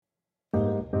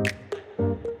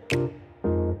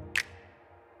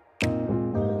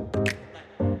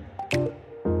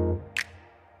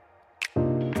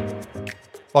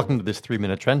Welcome to this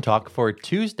 3-minute Trend Talk for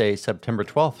Tuesday, September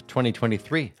 12th,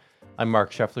 2023. I'm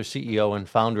Mark Scheffler, CEO and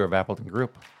founder of Appleton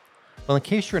Group. Well, in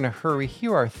case you're in a hurry,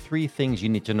 here are 3 things you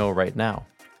need to know right now.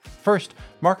 First,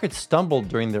 markets stumbled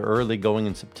during the early going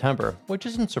in September, which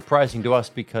isn't surprising to us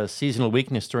because seasonal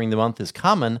weakness during the month is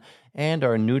common and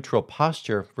our neutral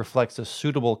posture reflects a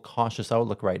suitable, cautious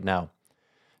outlook right now.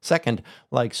 Second,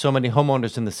 like so many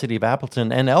homeowners in the city of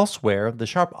Appleton and elsewhere, the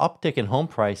sharp uptick in home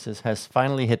prices has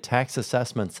finally hit tax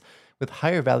assessments, with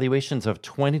higher valuations of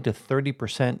 20 to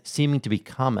 30% seeming to be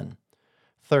common.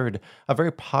 Third, a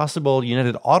very possible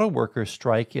United Auto Workers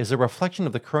strike is a reflection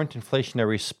of the current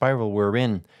inflationary spiral we're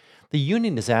in. The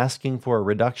union is asking for a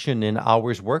reduction in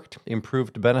hours worked,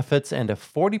 improved benefits, and a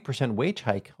 40% wage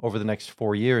hike over the next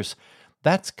 4 years.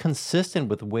 That's consistent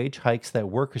with wage hikes that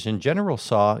workers in general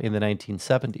saw in the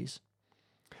 1970s.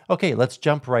 Okay, let's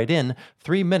jump right in.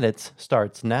 3 minutes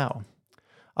starts now.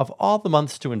 Of all the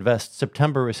months to invest,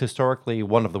 September is historically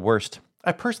one of the worst.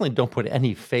 I personally don't put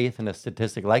any faith in a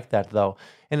statistic like that, though,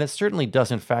 and it certainly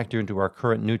doesn't factor into our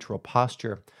current neutral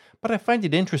posture. But I find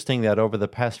it interesting that over the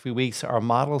past few weeks, our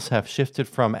models have shifted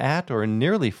from at or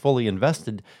nearly fully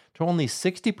invested to only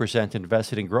 60%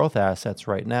 invested in growth assets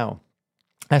right now.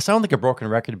 I sound like a broken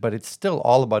record, but it's still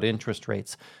all about interest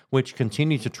rates, which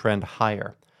continue to trend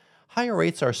higher. Higher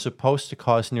rates are supposed to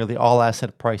cause nearly all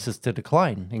asset prices to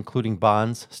decline, including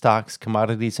bonds, stocks,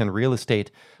 commodities, and real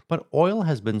estate, but oil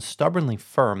has been stubbornly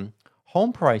firm,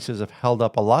 home prices have held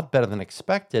up a lot better than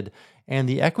expected, and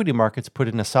the equity markets put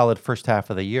in a solid first half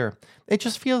of the year. It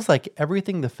just feels like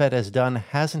everything the Fed has done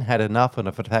hasn't had enough of an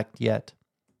effect yet.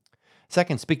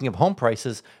 Second, speaking of home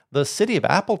prices, the city of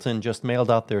Appleton just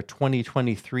mailed out their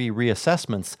 2023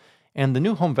 reassessments, and the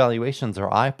new home valuations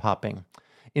are eye-popping.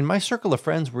 In my circle of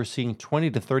friends, we're seeing 20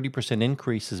 to 30%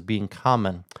 increases being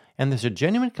common, and there's a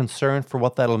genuine concern for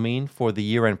what that'll mean for the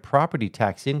year-end property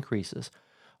tax increases.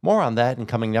 More on that in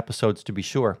coming episodes, to be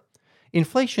sure.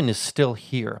 Inflation is still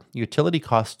here. Utility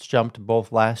costs jumped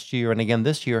both last year and again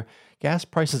this year. Gas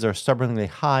prices are stubbornly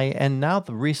high, and now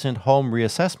the recent home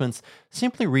reassessments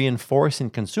simply reinforce in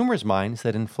consumers' minds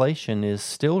that inflation is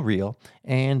still real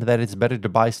and that it's better to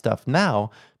buy stuff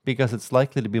now because it's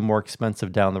likely to be more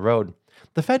expensive down the road.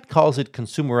 The Fed calls it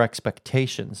consumer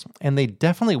expectations, and they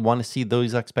definitely want to see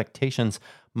those expectations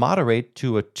moderate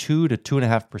to a 2 to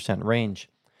 2.5% range.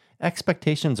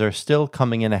 Expectations are still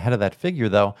coming in ahead of that figure,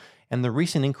 though, and the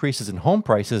recent increases in home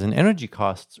prices and energy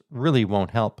costs really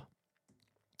won't help.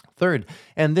 Third,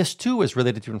 and this too is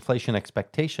related to inflation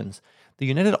expectations, the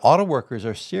United Auto Workers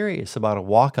are serious about a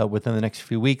walkout within the next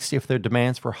few weeks if their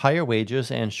demands for higher wages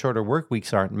and shorter work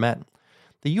weeks aren't met.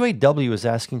 The UAW is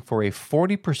asking for a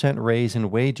 40% raise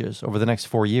in wages over the next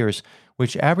 4 years,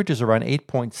 which averages around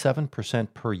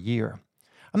 8.7% per year.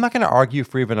 I'm not going to argue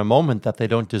for even a moment that they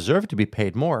don't deserve to be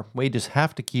paid more. Wages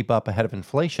have to keep up ahead of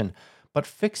inflation. But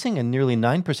fixing a nearly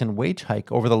 9% wage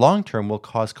hike over the long term will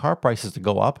cause car prices to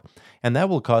go up, and that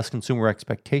will cause consumer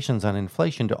expectations on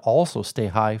inflation to also stay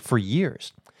high for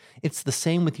years. It's the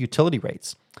same with utility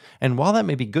rates. And while that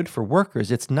may be good for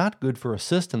workers, it's not good for a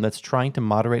system that's trying to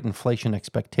moderate inflation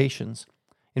expectations.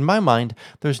 In my mind,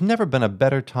 there's never been a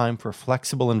better time for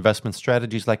flexible investment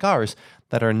strategies like ours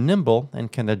that are nimble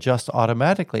and can adjust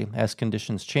automatically as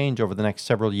conditions change over the next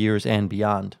several years and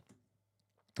beyond.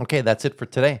 Okay, that's it for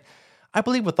today. I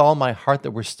believe with all my heart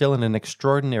that we're still in an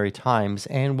extraordinary times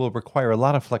and will require a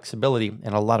lot of flexibility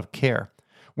and a lot of care.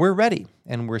 We're ready,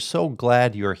 and we're so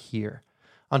glad you're here.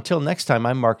 Until next time,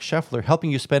 I'm Mark Scheffler,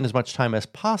 helping you spend as much time as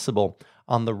possible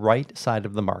on the right side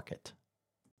of the market.